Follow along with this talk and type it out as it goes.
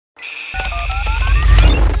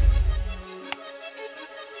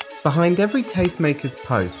Behind every tastemakers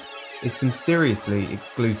post is some seriously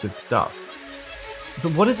exclusive stuff.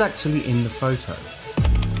 But what is actually in the photo?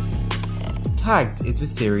 Tagged is a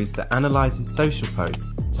series that analyses social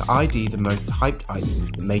posts to ID the most hyped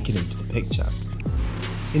items that make it into the picture.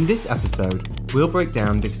 In this episode, we'll break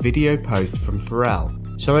down this video post from Pharrell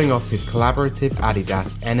showing off his collaborative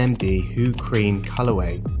Adidas NMD Hu cream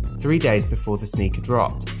colorway 3 days before the sneaker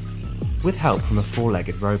dropped, with help from a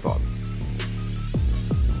four-legged robot.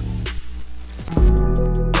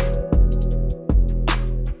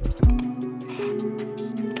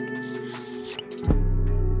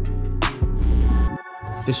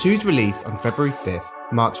 The shoe's release on February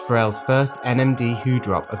 5th marked Pharrell's first NMD Hu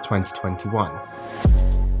drop of 2021.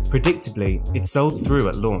 Predictably, it sold through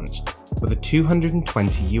at launch, with a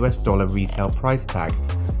 $220 retail price tag,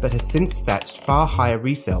 but has since fetched far higher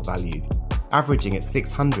resale values, averaging at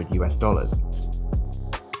 $600.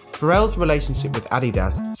 Pharrell's relationship with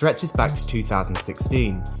Adidas stretches back to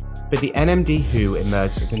 2016, but the NMD Hu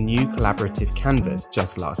emerged as a new collaborative canvas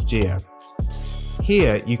just last year.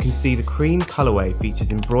 Here you can see the cream colorway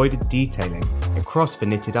features embroidered detailing across the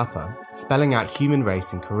knitted upper, spelling out human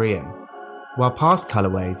race in Korean, while past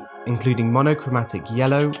colorways, including monochromatic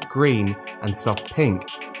yellow, green and soft pink,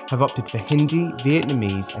 have opted for Hindi,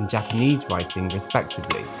 Vietnamese and Japanese writing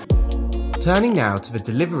respectively. Turning now to the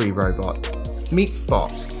delivery robot, meet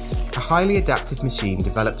Spot, a highly adaptive machine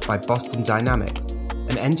developed by Boston Dynamics,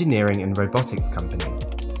 an engineering and robotics company.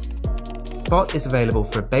 Spot is available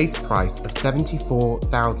for a base price of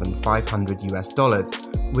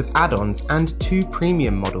 $74,500 with add-ons and 2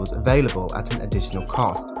 premium models available at an additional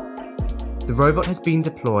cost. The robot has been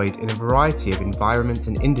deployed in a variety of environments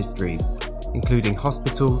and industries, including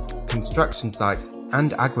hospitals, construction sites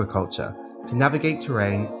and agriculture, to navigate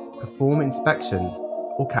terrain, perform inspections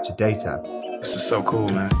or capture data. This is so cool,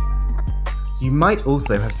 man. You might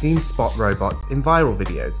also have seen Spot robots in viral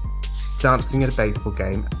videos, dancing at a baseball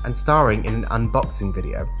game and starring in an unboxing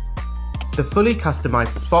video. The fully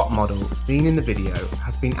customized Spot model seen in the video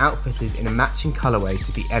has been outfitted in a matching colorway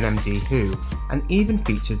to the NMD Hu and even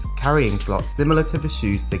features carrying slots similar to the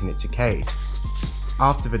shoe's signature cage.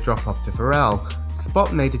 After the drop-off to Pharrell,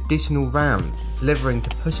 Spot made additional rounds, delivering to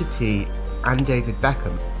Pusha T and David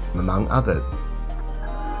Beckham, among others.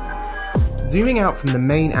 Zooming out from the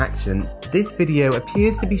main action, this video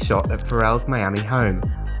appears to be shot at Pharrell's Miami home,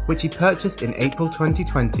 which he purchased in April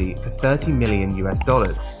 2020 for $30 million.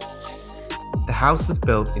 The house was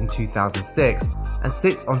built in 2006 and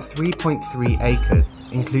sits on 3.3 acres,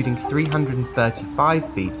 including 335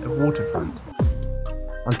 feet of waterfront.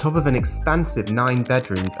 On top of an expansive 9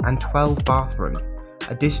 bedrooms and 12 bathrooms,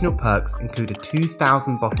 additional perks include a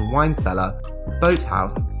 2,000 bottle wine cellar,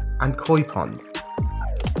 boathouse and koi pond.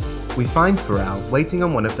 We find Pharrell waiting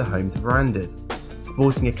on one of the home's verandas,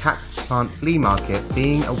 sporting a cactus plant flea market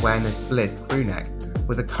being Awareness Bliss crewneck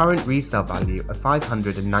with a current resale value of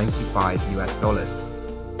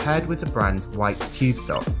 $595, paired with the brand's white tube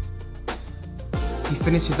socks. He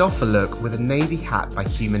finishes off the look with a navy hat by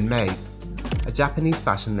Human Made, a Japanese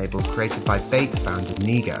fashion label created by Bake founder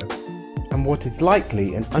Nigo, and what is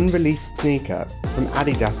likely an unreleased sneaker from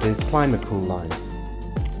Adidas's Climacool line.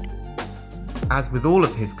 As with all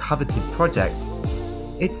of his coveted projects,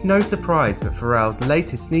 it's no surprise that Pharrell's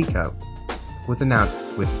latest sneaker was announced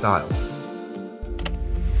with style.